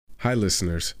Hi,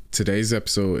 listeners. Today's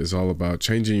episode is all about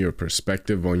changing your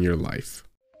perspective on your life.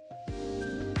 The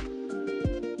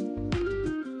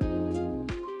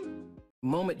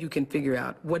moment you can figure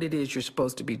out what it is you're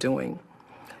supposed to be doing,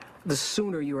 the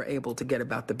sooner you are able to get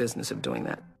about the business of doing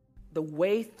that. The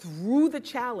way through the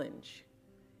challenge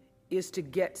is to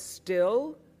get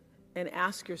still and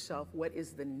ask yourself, what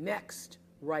is the next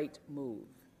right move?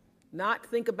 Not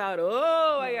think about,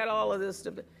 oh, I got all of this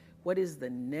stuff. What is the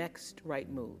next right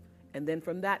move? And then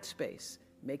from that space,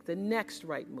 make the next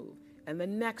right move and the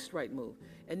next right move.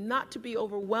 And not to be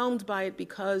overwhelmed by it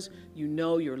because you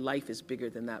know your life is bigger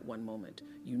than that one moment.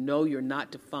 You know you're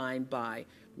not defined by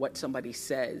what somebody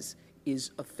says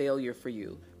is a failure for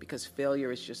you, because failure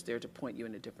is just there to point you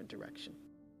in a different direction.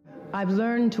 I've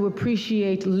learned to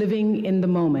appreciate living in the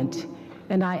moment,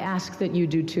 and I ask that you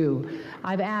do too.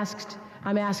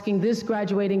 I'm asking this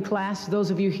graduating class, those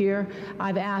of you here,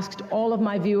 I've asked all of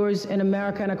my viewers in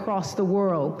America and across the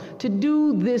world to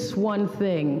do this one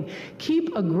thing.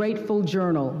 Keep a grateful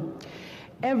journal.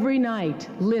 Every night,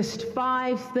 list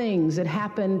 5 things that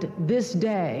happened this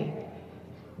day,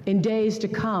 in days to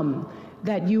come,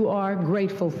 that you are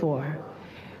grateful for.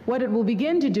 What it will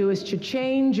begin to do is to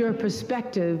change your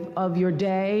perspective of your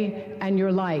day and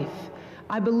your life.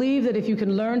 I believe that if you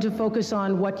can learn to focus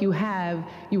on what you have,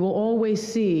 you will always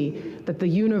see that the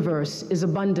universe is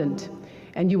abundant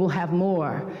and you will have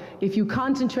more. If you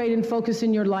concentrate and focus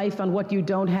in your life on what you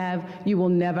don't have, you will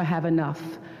never have enough.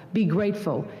 Be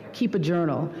grateful. Keep a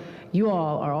journal. You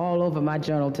all are all over my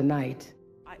journal tonight.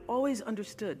 I always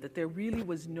understood that there really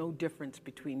was no difference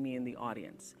between me and the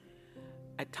audience.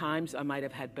 At times, I might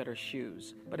have had better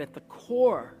shoes, but at the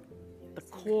core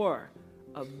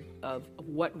of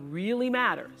what really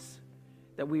matters,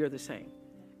 that we are the same.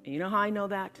 And you know how I know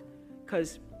that?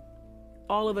 Because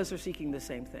all of us are seeking the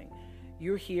same thing.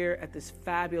 You're here at this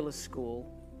fabulous school,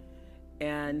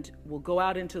 and we'll go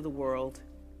out into the world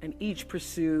and each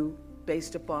pursue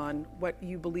based upon what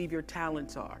you believe your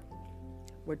talents are,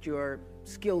 what your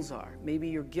skills are, maybe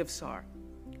your gifts are,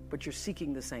 but you're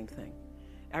seeking the same thing.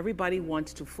 Everybody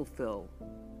wants to fulfill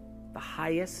the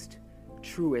highest,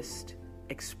 truest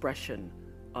expression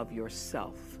of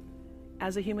yourself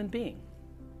as a human being.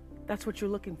 That's what you're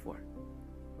looking for.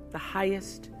 The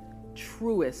highest,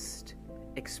 truest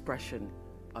expression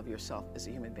of yourself as a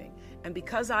human being. And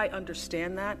because I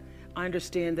understand that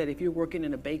if you're working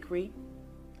in a bakery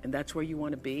and that's where you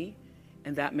want to be,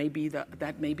 and that may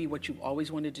be what you've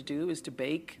always wanted to do, is to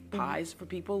bake pies for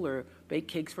people or bake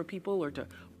cakes for people or to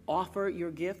offer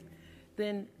your gift,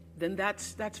 then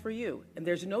that's for you. And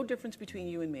there's no difference between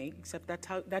you and me, except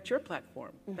that's your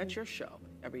platform. That's your show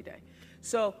every day.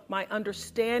 So my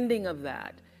understanding of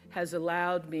that has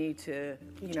allowed me to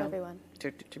reach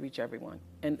everyone.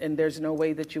 And there's no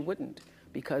way that you wouldn't,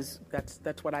 because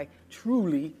that's what I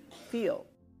truly feel.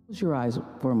 Close your eyes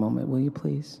for a moment, will you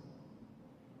please?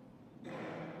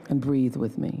 And breathe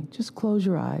with me. Just close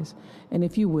your eyes. And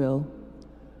if you will,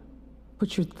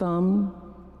 put your thumb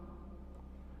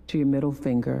to your middle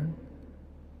finger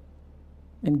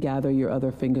and gather your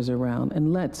other fingers around,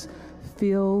 and let's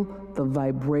feel the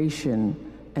vibration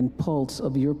and pulse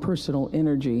of your personal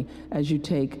energy as you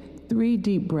take 3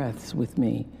 deep breaths with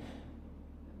me.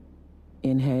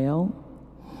 Inhale.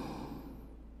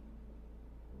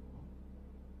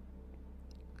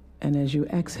 And as you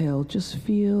exhale, just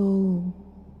feel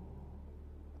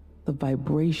the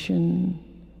vibration,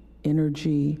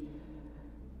 energy,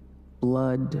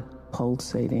 blood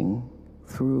pulsating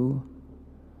through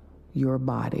your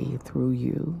body, through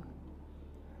you.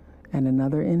 And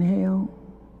another inhale.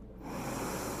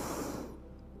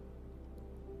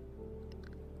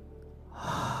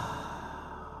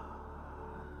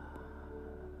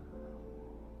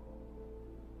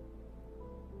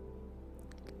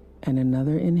 And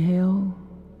another inhale.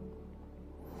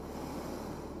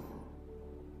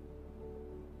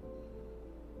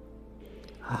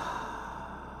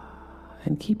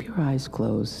 And keep your eyes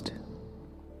closed.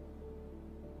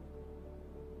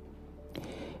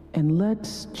 And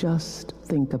let's just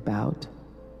think about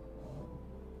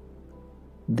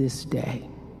this day.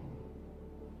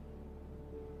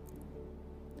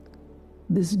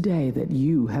 This day that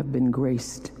you have been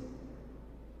graced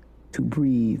to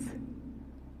breathe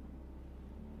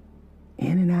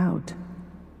in and out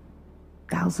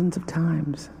thousands of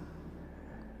times.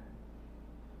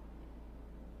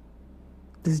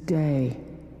 This day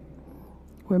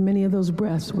where many of those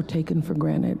breaths were taken for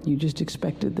granted. You just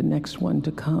expected the next one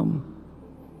to come.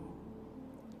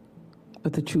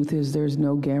 But the truth is, there's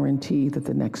no guarantee that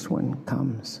the next one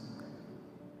comes.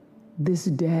 This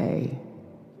day,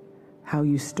 how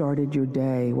you started your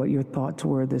day, what your thoughts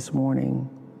were this morning,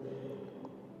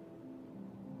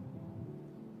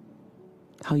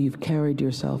 how you've carried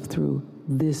yourself through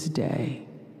this day,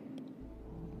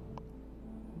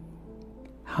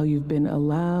 how you've been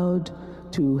allowed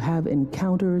to have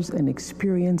encounters and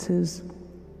experiences,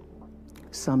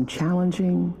 some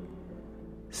challenging,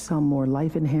 some more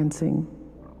life-enhancing,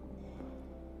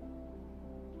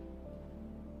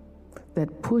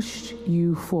 that pushed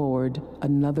you forward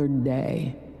another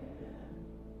day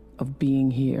of being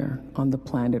here on the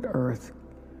planet Earth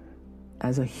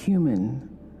as a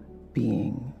human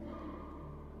being.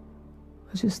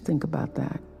 Let's just think about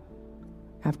that.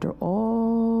 After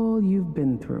all you've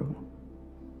been through,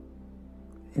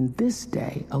 in this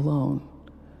day alone,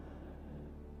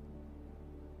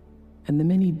 and the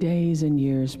many days and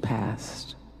years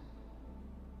past,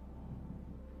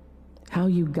 how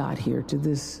you got here to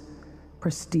this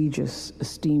prestigious,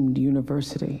 esteemed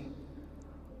university,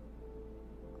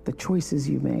 the choices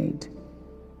you made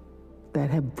that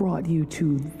have brought you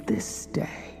to this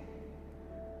day.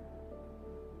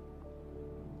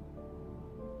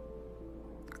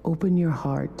 Open your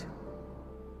heart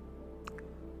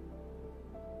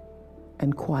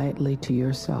and quietly to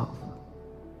yourself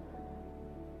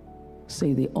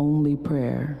say the only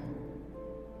prayer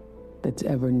that's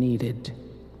ever needed.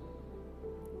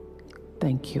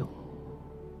 Thank you.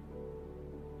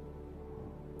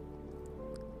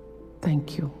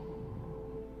 Thank you.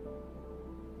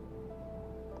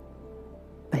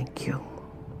 Thank you.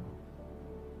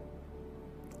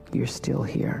 You're still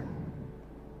here.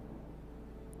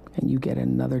 And you get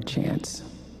another chance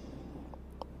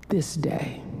this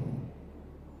day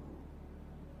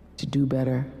to do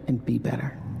better and be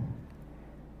better.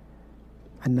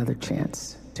 Another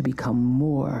chance to become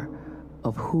more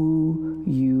of who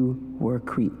you were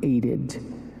created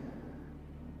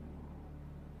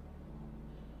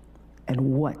and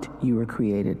what you were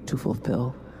created to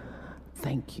fulfill.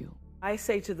 Thank you. I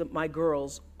say to my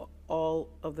girls all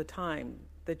of the time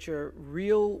that your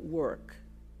real work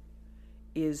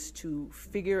is to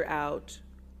figure out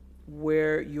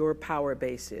where your power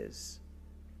base is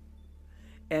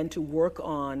and to work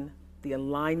on the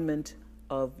alignment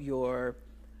of your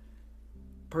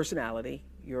personality,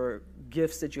 your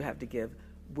gifts that you have to give,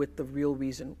 with the real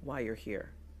reason why you're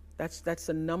here. That's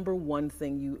the number one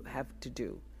thing you have to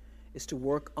do, is to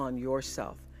work on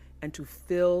yourself and to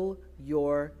fill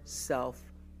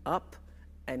yourself up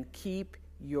and keep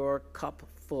your cup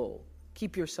full.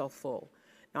 Keep yourself full.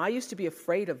 Now, I used to be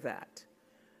afraid of that.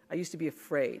 I used to be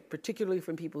afraid, particularly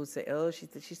from people who say, oh,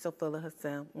 she's so full of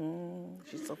herself.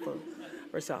 She's so full of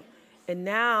herself. And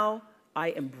now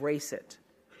I embrace it.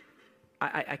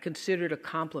 I consider it a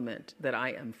compliment that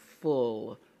I am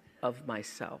full of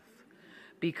myself.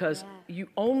 Because you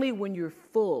only when you're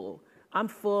full, I'm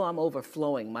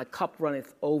overflowing, my cup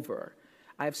runneth over.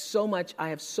 I have so much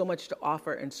to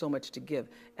offer and so much to give.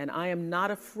 And I am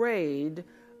not afraid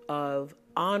of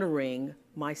honoring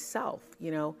myself.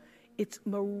 You know, it's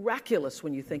miraculous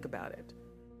when you think about it.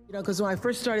 You know, because when I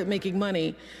first started making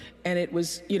money and it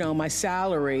was, you know, my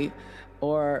salary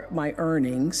or my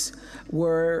earnings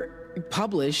were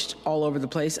published all over the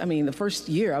place. I mean, the first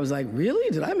year I was like, really?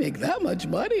 Did I make that much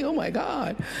money? Oh my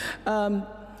God.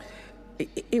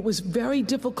 It was very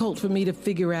difficult for me to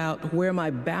figure out where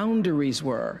my boundaries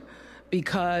were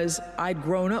because I'd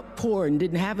grown up poor and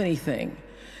didn't have anything.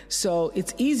 So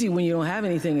it's easy when you don't have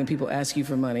anything and people ask you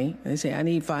for money. They say, I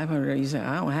need $500. You say,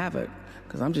 I don't have it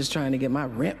because I'm just trying to get my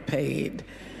rent paid.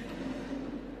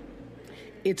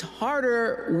 It's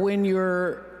harder when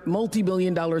your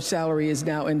multi-million-dollar salary is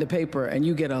now in the paper and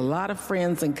you get a lot of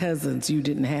friends and cousins you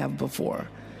didn't have before.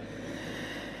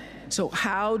 So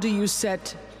how do you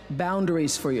set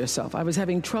boundaries for yourself? I was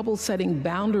having trouble setting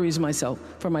boundaries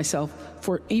for myself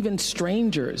for even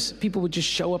strangers. People would just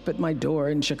show up at my door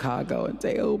in Chicago and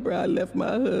say, Oprah, I left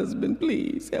my husband,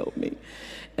 please help me.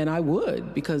 And I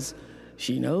would, because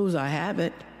she knows I have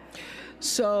it.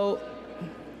 So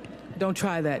don't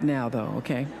try that now though,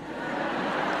 okay?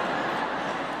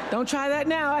 Don't try that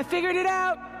now, I figured it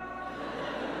out.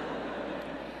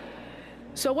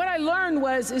 So what I learned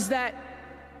is that,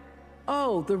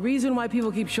 oh, the reason why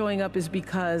people keep showing up is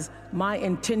because my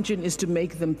intention is to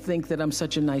make them think that I'm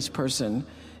such a nice person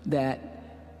that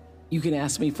you can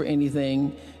ask me for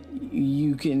anything,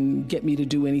 you can get me to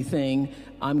do anything,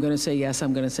 I'm gonna say yes,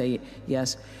 I'm gonna say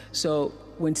yes. So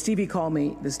when Stevie called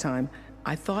me this time,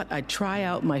 I thought I'd try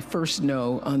out my first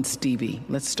no on Stevie.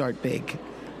 Let's start big.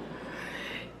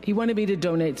 He wanted me to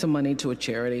donate some money to a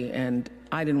charity, and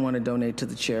I didn't want to donate to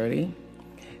the charity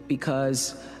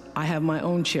because I have my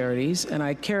own charities and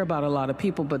I care about a lot of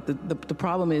people, but the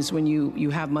problem is when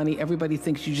you have money, everybody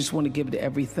thinks you just want to give to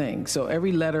everything. So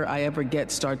every letter I ever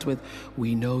get starts with,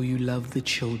 we know you love the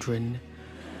children.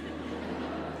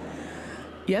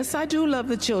 Yes, I do love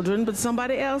the children, but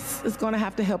somebody else is going to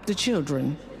have to help the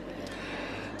children.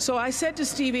 So I said to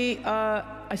Stevie,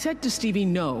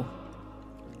 no.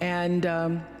 And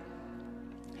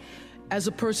as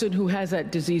a person who has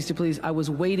that disease to please, I was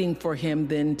waiting for him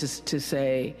then to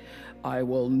say, I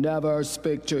will never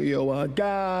speak to you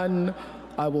again.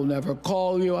 I will never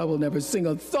call you. I will never sing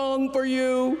a song for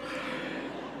you.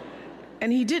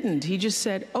 And he didn't. He just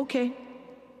said, okay.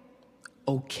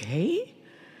 Okay?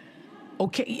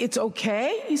 Okay, it's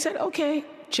okay? He said, okay,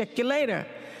 check you later.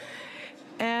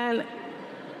 And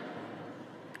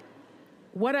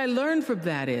what I learned from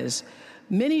that is,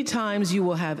 many times you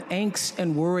will have angst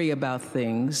and worry about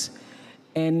things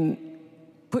and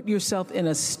put yourself in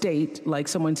a state, like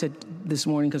someone said this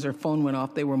morning because their phone went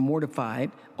off, they were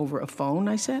mortified over a phone,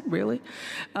 I said, really?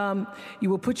 You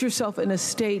will put yourself in a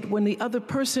state when the other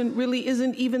person really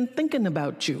isn't even thinking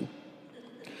about you.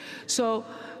 So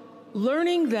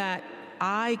learning that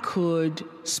I could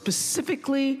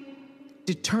specifically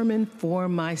determine for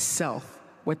myself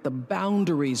what the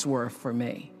boundaries were for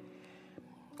me,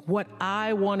 what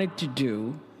I wanted to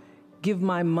do, give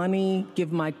my money,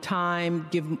 give my time,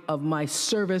 give of my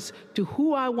service to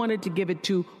who I wanted to give it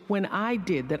to when I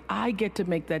did, that I get to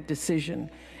make that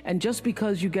decision. And just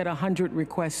because you get 100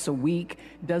 requests a week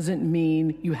doesn't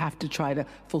mean you have to try to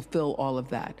fulfill all of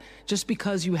that. Just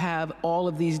because you have all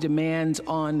of these demands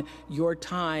on your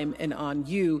time and on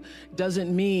you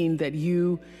doesn't mean that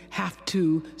you have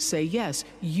to say yes.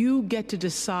 You get to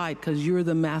decide because you're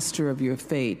the master of your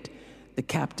fate, the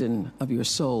captain of your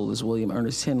soul, as William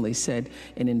Ernest Henley said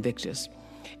in Invictus.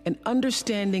 And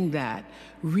understanding that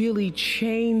really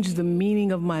changed the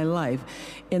meaning of my life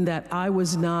in that I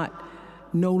was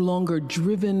no longer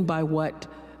driven by what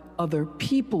other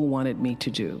people wanted me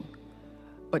to do,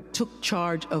 but took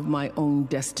charge of my own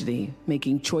destiny,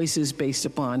 making choices based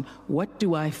upon what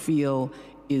do I feel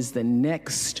is the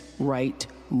next right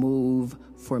move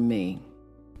for me.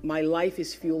 My life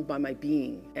is fueled by my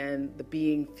being, and the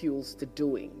being fuels the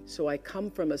doing. So I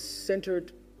come from a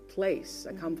centered place.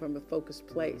 I come from a focused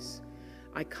place.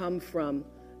 I come from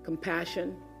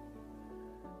compassion.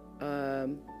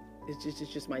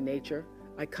 It's just my nature.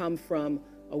 I come from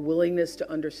a willingness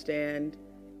to understand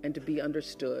and to be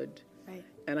understood. Right.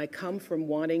 And I come from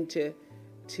wanting to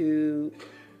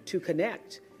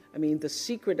connect. I mean, the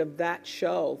secret of that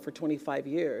show for 25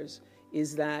 years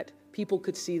is that people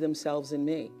could see themselves in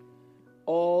me.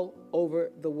 All over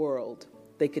the world,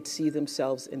 they could see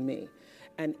themselves in me.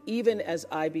 And even as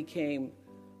I became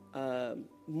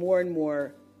more and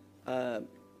more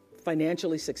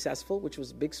financially successful, which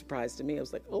was a big surprise to me, I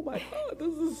was like, oh my God,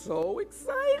 this is so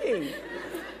exciting.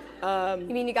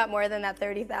 You mean you got more than that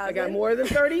 30,000? I got more than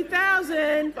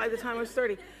 30,000 by the time I was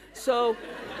 30.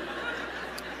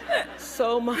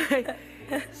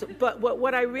 But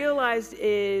what I realized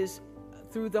is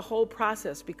through the whole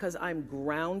process, because I'm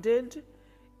grounded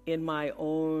in my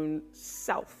own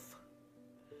self,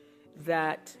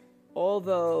 that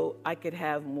although I could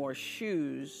have more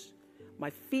shoes, my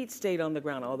feet stayed on the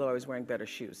ground, although I was wearing better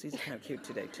shoes. These are kind of cute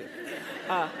today, too.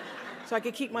 So I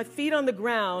could keep my feet on the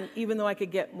ground, even though I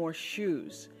could get more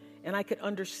shoes. And I could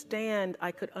understand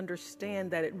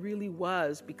that it really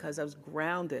was because I was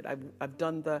grounded. I've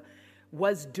done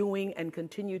was doing and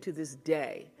continue to this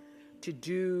day to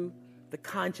do the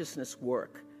consciousness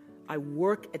work. I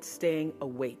work at staying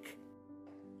awake.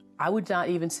 I would not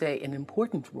even say an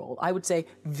important role. I would say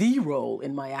the role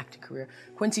in my acting career.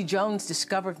 Quincy Jones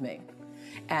discovered me.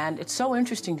 And it's so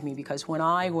interesting to me because when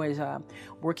I was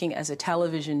working as a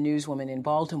television newswoman in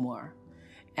Baltimore,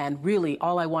 and really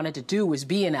all I wanted to do was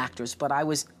be an actress, but I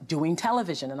was doing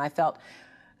television, and I felt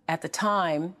at the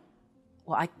time,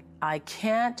 well, I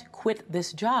can't quit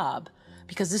this job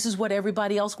because this is what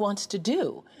everybody else wants to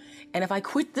do. And if I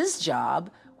quit this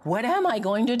job, what am I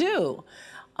going to do?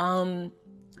 And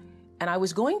I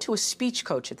was going to a speech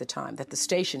coach at the time that the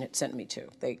station had sent me to.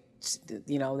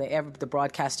 The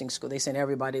broadcasting school, they sent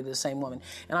everybody to the same woman.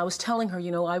 And I was telling her,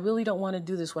 I really don't want to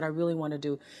do this. What I really want to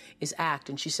do is act.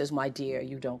 And she says, my dear,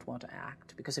 you don't want to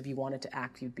act, because if you wanted to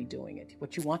act, you'd be doing it.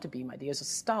 What you want to be, my dear, is a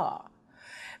star.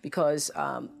 Because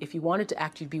if you wanted to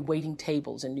act, you'd be waiting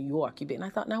tables in New York. And I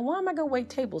thought, now, why am I going to wait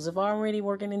tables if I'm already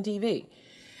working in TV?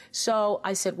 So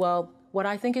I said, well, what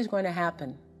I think is going to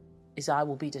happen is I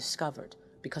will be discovered,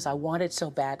 because I want it so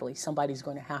badly. Somebody's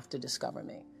going to have to discover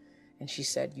me. And she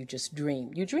said, you just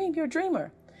dream. You dream, you're a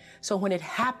dreamer. So when it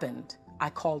happened,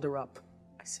 I called her up.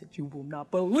 I said, you will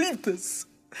not believe this.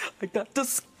 I got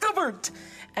discovered.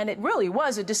 And it really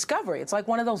was a discovery. It's like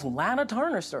one of those Lana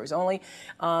Turner stories, only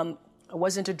I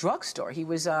wasn't a drugstore. He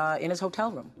was in his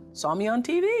hotel room. Saw me on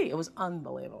TV. It was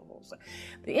unbelievable. So,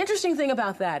 the interesting thing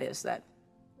about that is that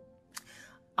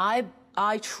I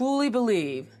truly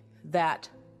believe that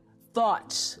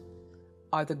thoughts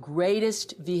are the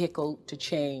greatest vehicle to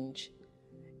change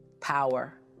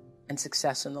power and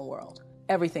success in the world.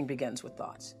 Everything begins with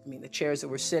thoughts. I mean, the chairs that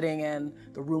we're sitting in,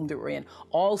 the room that we're in,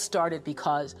 all started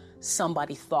because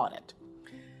somebody thought it.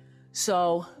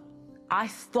 So I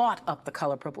thought up The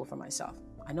Color Purple for myself.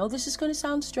 I know this is going to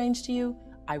sound strange to you.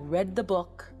 I read the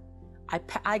book.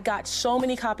 I got so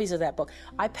many copies of that book.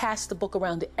 I passed the book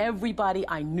around to everybody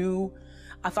I knew.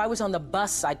 If I was on the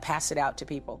bus, I'd pass it out to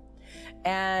people.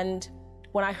 And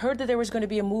when I heard that there was going to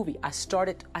be a movie, I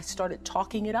started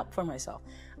talking it up for myself.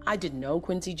 I didn't know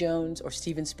Quincy Jones or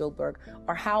Steven Spielberg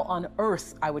or how on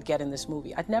earth I would get in this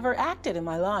movie. I'd never acted in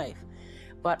my life,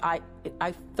 but I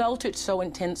felt it so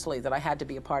intensely that I had to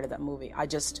be a part of that movie.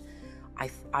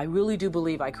 I really do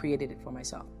believe I created it for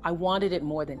myself. I wanted it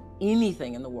more than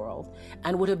anything in the world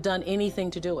and would have done anything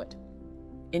to do it.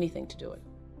 Anything to do it.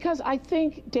 Because I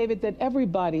think, David, that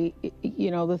everybody,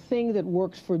 you know, the thing that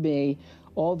worked for me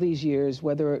all these years,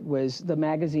 whether it was the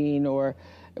magazine or,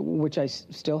 which I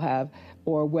still have,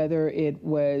 or whether it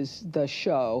was the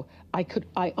show,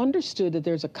 I understood that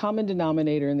there's a common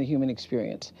denominator in the human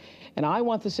experience. And I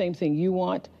want the same thing you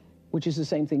want, which is the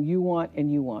same thing you want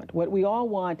and you want. What we all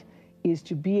want is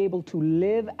to be able to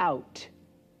live out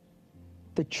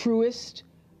the truest,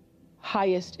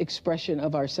 highest expression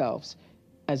of ourselves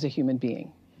as a human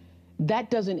being.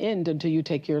 That doesn't end until you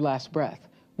take your last breath.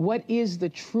 What is the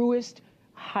truest,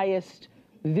 highest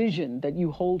vision that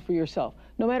you hold for yourself?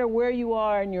 No matter where you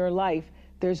are in your life,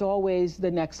 there's always the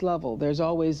next level. There's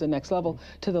always the next level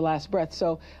to the last breath.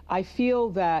 So I feel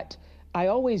that I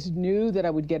always knew that I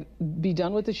would be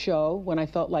done with the show when I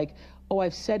felt like, oh,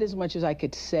 I've said as much as I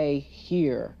could say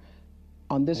here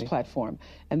on this platform.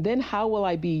 And then how will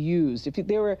I be used? If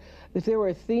there were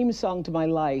a theme song to my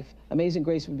life, Amazing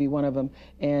Grace would be one of them,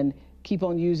 and Keep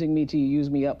On Using Me Till You Use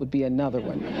Me Up would be another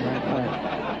one.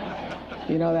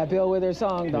 You know that Bill Withers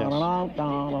song?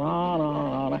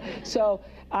 Yes. So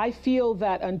I feel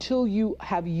that until you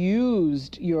have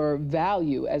used your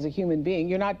value as a human being,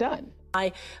 you're not done.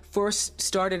 I first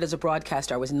started as a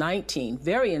broadcaster. I was 19,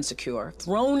 very insecure,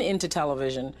 thrown into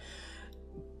television,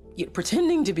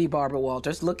 pretending to be Barbara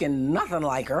Walters, looking nothing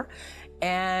like her,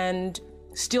 and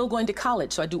still going to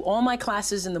college. So I do all my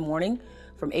classes in the morning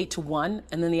from 8 to 1,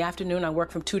 and then in the afternoon I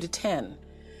worked from 2 to 10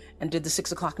 and did the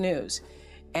 6 o'clock news.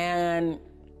 And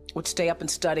would stay up and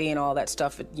study and all that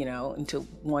stuff, until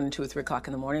 1, 2, or 3 o'clock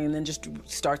in the morning, and then just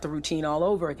start the routine all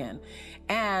over again.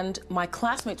 And my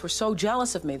classmates were so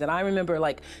jealous of me that I remember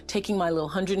taking my little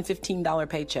 $115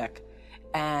 paycheck,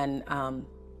 and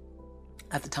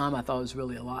at the time I thought it was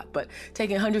really a lot, but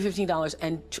taking $115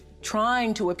 and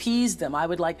trying to appease them. I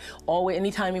would always,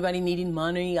 anytime anybody needed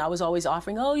money, I was always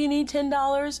offering, oh, you need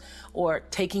 $10, or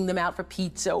taking them out for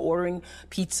pizza, ordering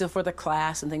pizza for the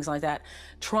class and things like that.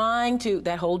 Trying to,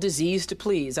 that whole disease to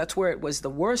please, that's where it was the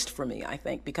worst for me, I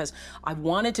think, because I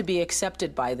wanted to be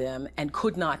accepted by them and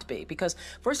could not be, because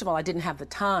first of all, I didn't have the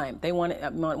time. They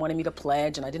wanted me to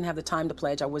pledge, and I didn't have the time to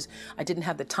pledge. I didn't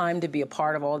have the time to be a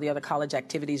part of all the other college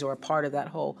activities or a part of that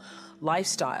whole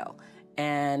lifestyle.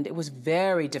 And it was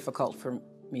very difficult for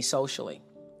me socially,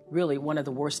 really one of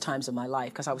the worst times of my life,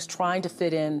 because I was trying to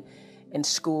fit in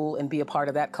school and be a part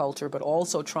of that culture, but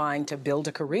also trying to build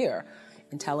a career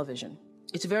in television.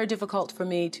 It's very difficult for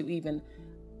me to even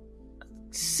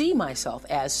see myself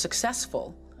as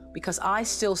successful, because I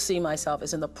still see myself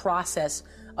as in the process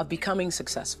of becoming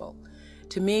successful.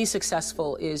 To me,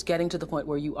 successful is getting to the point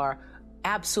where you are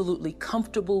absolutely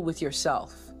comfortable with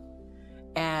yourself,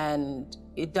 and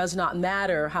it does not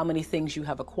matter how many things you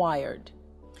have acquired.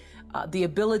 The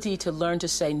ability to learn to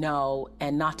say no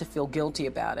and not to feel guilty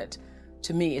about it,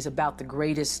 to me, is about the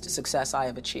greatest success I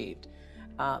have achieved.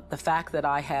 The fact that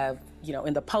I have,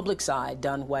 in the public side,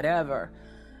 done whatever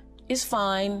is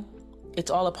fine. It's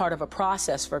all a part of a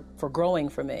process for growing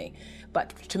for me. But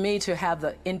to me, to have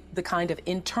the kind of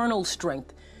internal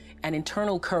strength and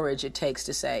internal courage it takes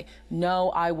to say, no,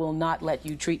 I will not let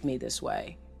you treat me this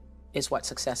way, is what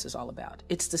success is all about.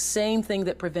 It's the same thing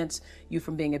that prevents you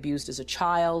from being abused as a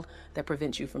child, that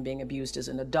prevents you from being abused as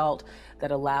an adult, that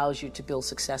allows you to build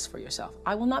success for yourself.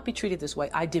 I will not be treated this way.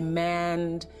 I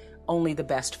demand only the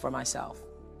best for myself.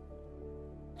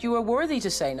 You are worthy to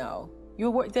say no.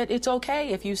 That it's okay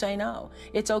if you say no.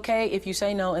 It's okay if you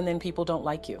say no and then people don't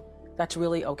like you. That's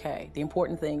really okay. The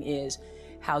important thing is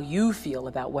how you feel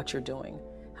about what you're doing,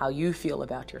 how you feel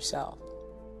about yourself.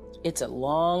 It's a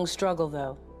long struggle,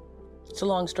 though. It's a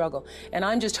long struggle. And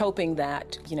I'm just hoping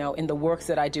that, you know, in the work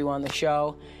that I do on the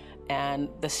show and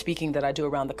the speaking that I do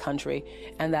around the country,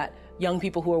 and that young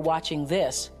people who are watching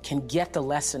this can get the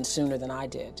lesson sooner than I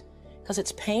did. Because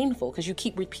it's painful, because you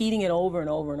keep repeating it over and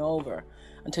over and over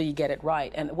until you get it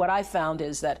right. And what I found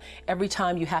is that every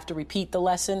time you have to repeat the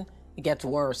lesson, it gets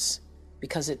worse.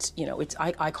 Because it's, you know,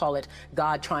 I call it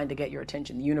God trying to get your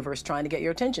attention, the universe trying to get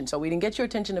your attention. So we didn't get your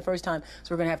attention the first time,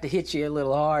 so we're going to have to hit you a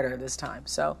little harder this time.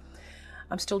 So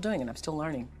I'm still doing it. I'm still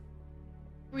learning.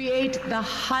 Create the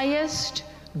highest,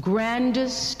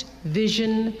 grandest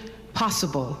vision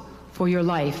possible for your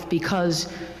life,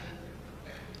 because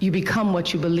you become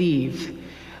what you believe.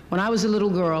 When I was a little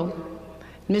girl,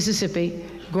 Mississippi,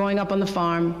 growing up on the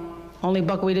farm, only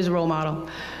buckwheat is a role model,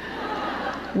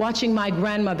 watching my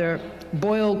grandmother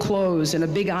boil clothes in a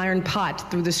big iron pot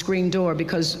through the screen door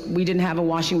because we didn't have a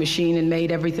washing machine and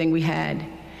made everything we had.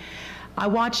 I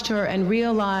watched her and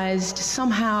realized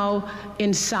somehow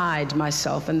inside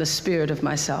myself and the spirit of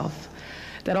myself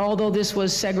that although this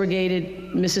was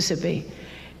segregated Mississippi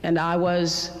and I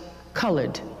was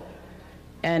colored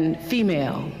and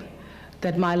female,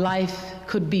 that my life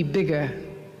could be bigger,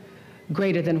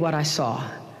 greater than what I saw.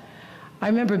 I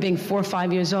remember being 4 or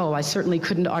 5 years old. I certainly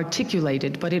couldn't articulate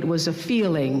it, but it was a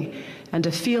feeling, and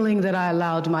a feeling that I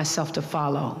allowed myself to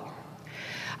follow.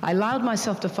 I allowed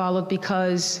myself to follow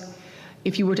because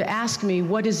if you were to ask me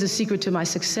what is the secret to my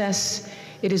success,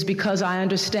 it is because I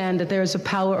understand that there is a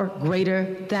power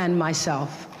greater than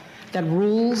myself that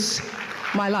rules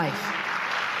my life.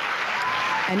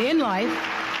 And in life,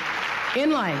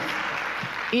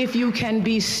 if you can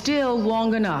be still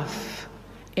long enough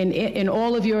in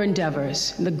all of your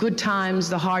endeavors, in the good times,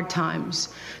 the hard times,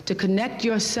 to connect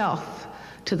yourself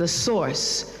to the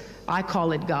source. I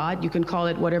call it God. You can call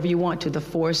it whatever you want to, the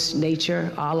force,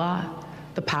 nature, Allah,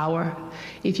 the power.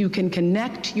 If you can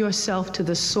connect yourself to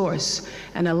the source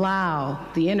and allow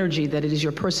the energy that it is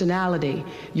your personality,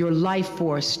 your life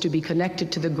force, to be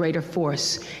connected to the greater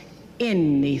force,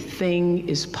 anything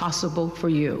is possible for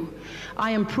you.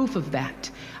 I am proof of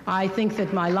that. I think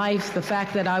that my life, the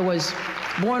fact that I was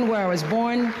born where I was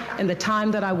born and the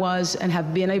time that I was and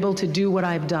have been able to do what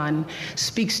I've done,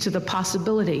 speaks to the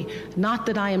possibility, not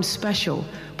that I am special,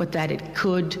 but that it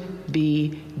could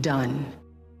be done.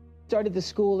 Started the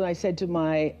school and I said to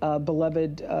my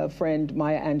beloved friend,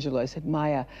 Maya Angelou, I said,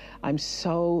 Maya, I'm just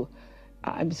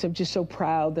so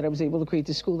proud that I was able to create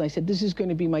the school. And I said, this is going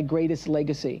to be my greatest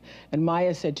legacy. And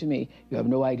Maya said to me, you have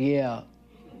no idea.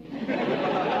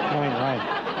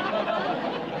 Right.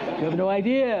 You have no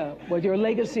idea what your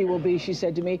legacy will be, she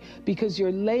said to me, because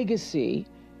your legacy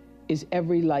is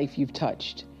every life you've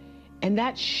touched. And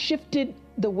that shifted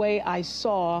the way I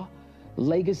saw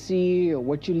legacy or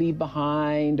what you leave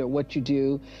behind or what you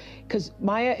do. Because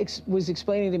Maya was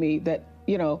explaining to me that,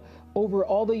 you know, over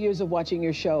all the years of watching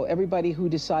your show, everybody who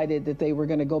decided that they were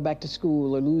going to go back to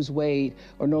school or lose weight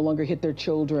or no longer hit their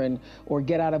children or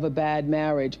get out of a bad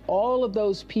marriage, all of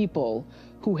those people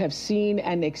who have seen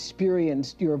and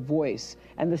experienced your voice.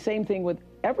 And the same thing with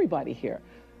everybody here.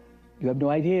 You have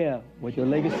no idea what your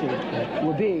legacy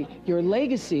will be. Your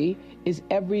legacy is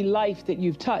every life that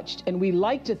you've touched. And we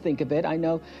like to think of it, I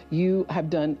know you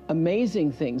have done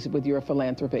amazing things with your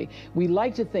philanthropy. We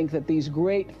like to think that these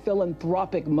great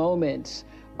philanthropic moments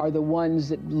are the ones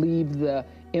that leave the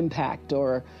impact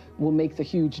or will make the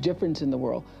huge difference in the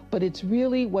world. But it's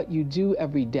really what you do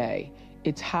every day.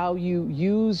 It's how you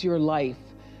use your life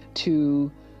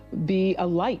to be a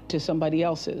light to somebody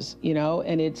else's, you know,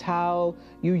 and it's how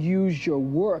you use your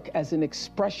work as an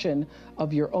expression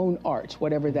of your own art,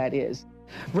 whatever that is.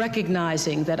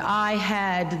 Recognizing that I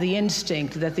had the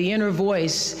instinct, that the inner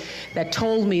voice that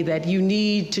told me that you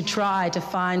need to try to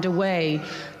find a way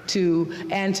to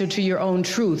answer to your own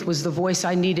truth was the voice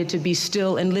I needed to be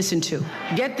still and listen to.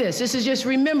 Get this, this is just,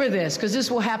 remember this, because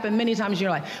this will happen many times in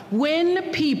your life.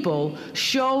 When people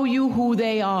show you who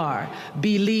they are,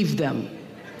 believe them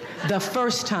the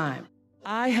first time.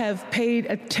 I have paid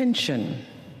attention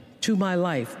to my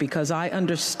life because I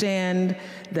understand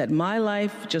that my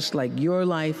life, just like your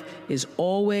life, is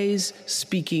always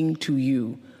speaking to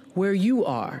you, where you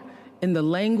are, in the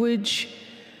language,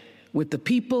 with the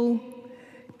people,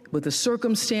 with the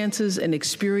circumstances and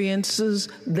experiences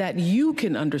that you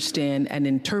can understand and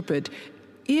interpret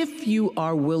if you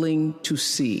are willing to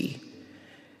see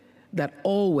that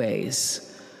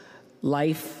always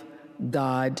life,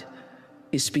 God,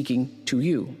 is speaking to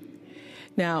you.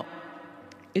 Now,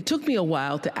 it took me a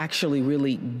while to actually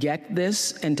really get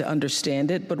this and to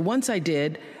understand it, but once I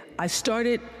did, I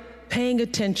started paying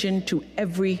attention to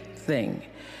everything.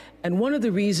 And one of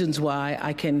the reasons why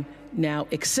I can now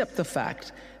accept the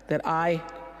fact that I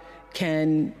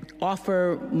can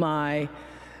offer my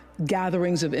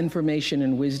gatherings of information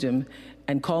and wisdom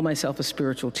and call myself a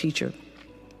spiritual teacher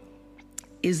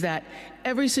is that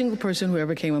every single person who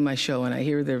ever came on my show, and I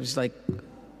hear there's like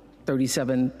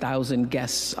 37,000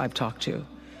 guests I've talked to,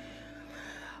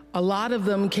 a lot of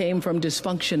them came from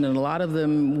dysfunction, and a lot of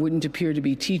them wouldn't appear to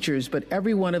be teachers, but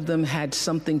every one of them had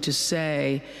something to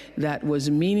say that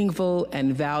was meaningful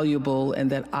and valuable and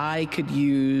that I could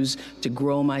use to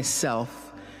grow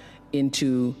myself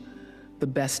into the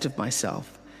best of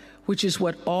myself, which is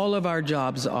what all of our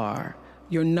jobs are.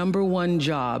 Your number one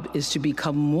job is to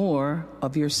become more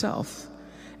of yourself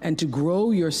and to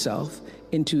grow yourself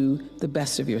into the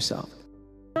best of yourself.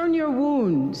 Turn your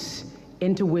wounds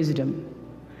into wisdom.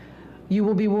 You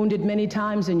will be wounded many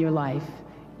times in your life.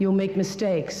 You'll make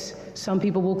mistakes. Some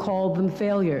people will call them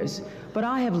failures. But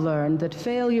I have learned that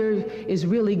failure is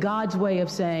really God's way of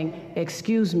saying,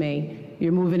 excuse me,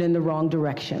 you're moving in the wrong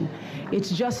direction. It's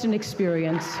just an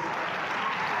experience.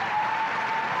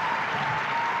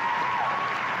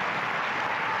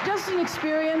 Just an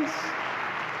experience.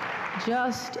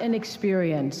 Just an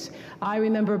experience. I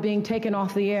remember being taken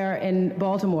off the air in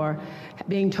Baltimore,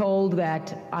 being told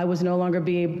that I was no longer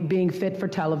being fit for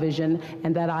television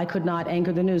and that I could not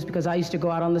anchor the news because I used to go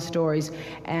out on the stories.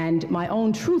 And my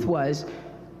own truth was,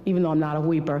 even though I'm not a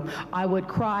weeper, I would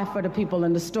cry for the people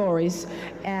in the stories,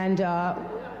 and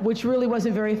which really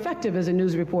wasn't very effective as a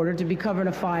news reporter, to be covering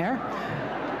a fire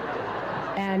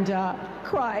and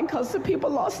crying because the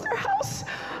people lost their house.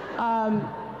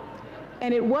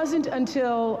 And it wasn't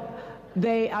until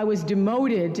I was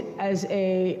demoted as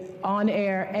a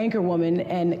on-air anchorwoman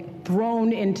and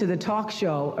thrown into the talk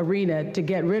show arena to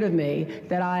get rid of me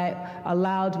that I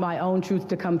allowed my own truth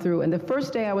to come through. And the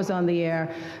first day I was on the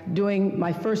air doing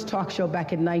my first talk show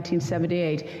back in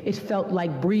 1978, it felt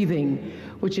like breathing,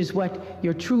 which is what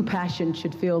your true passion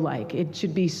should feel like. It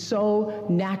should be so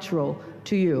natural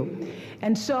to you.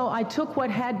 And so I took what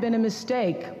had been a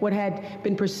mistake, what had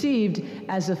been perceived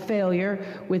as a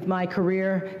failure with my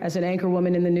career as an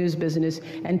anchorwoman in the news business,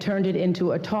 and turned it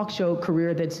into a talk show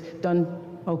career that's done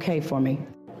okay for me.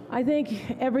 I think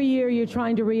every year you're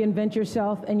trying to reinvent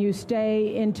yourself and you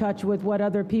stay in touch with what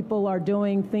other people are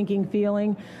doing, thinking,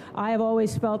 feeling. I have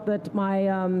always felt that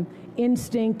my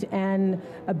instinct and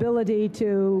ability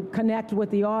to connect with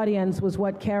the audience was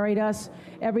what carried us.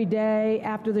 Every day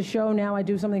after the show, now I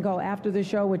do something called After the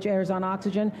Show, which airs on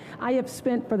Oxygen. I have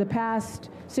spent for the past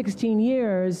 16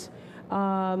 years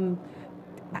a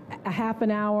half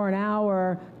an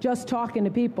hour just talking to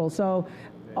people. So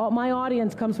my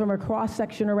audience comes from a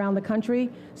cross-section around the country,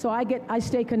 so I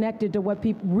stay connected to what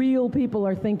real people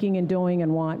are thinking and doing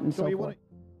and want and so forth.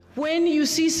 When you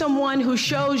see someone who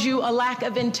shows you a lack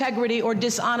of integrity or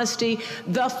dishonesty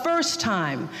the first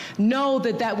time, know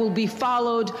that that will be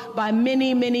followed by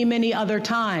many, many, many other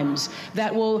times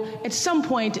that will, at some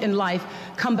point in life,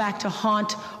 come back to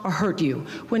haunt or hurt you.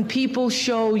 When people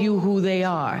show you who they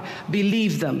are,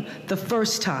 believe them the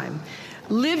first time.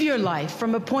 Live your life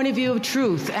from a point of view of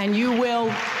truth, and you will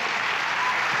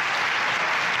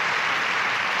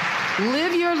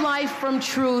live your life from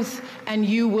truth, and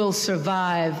you will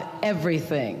survive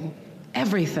everything.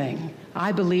 Everything.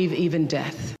 I believe even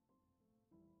death.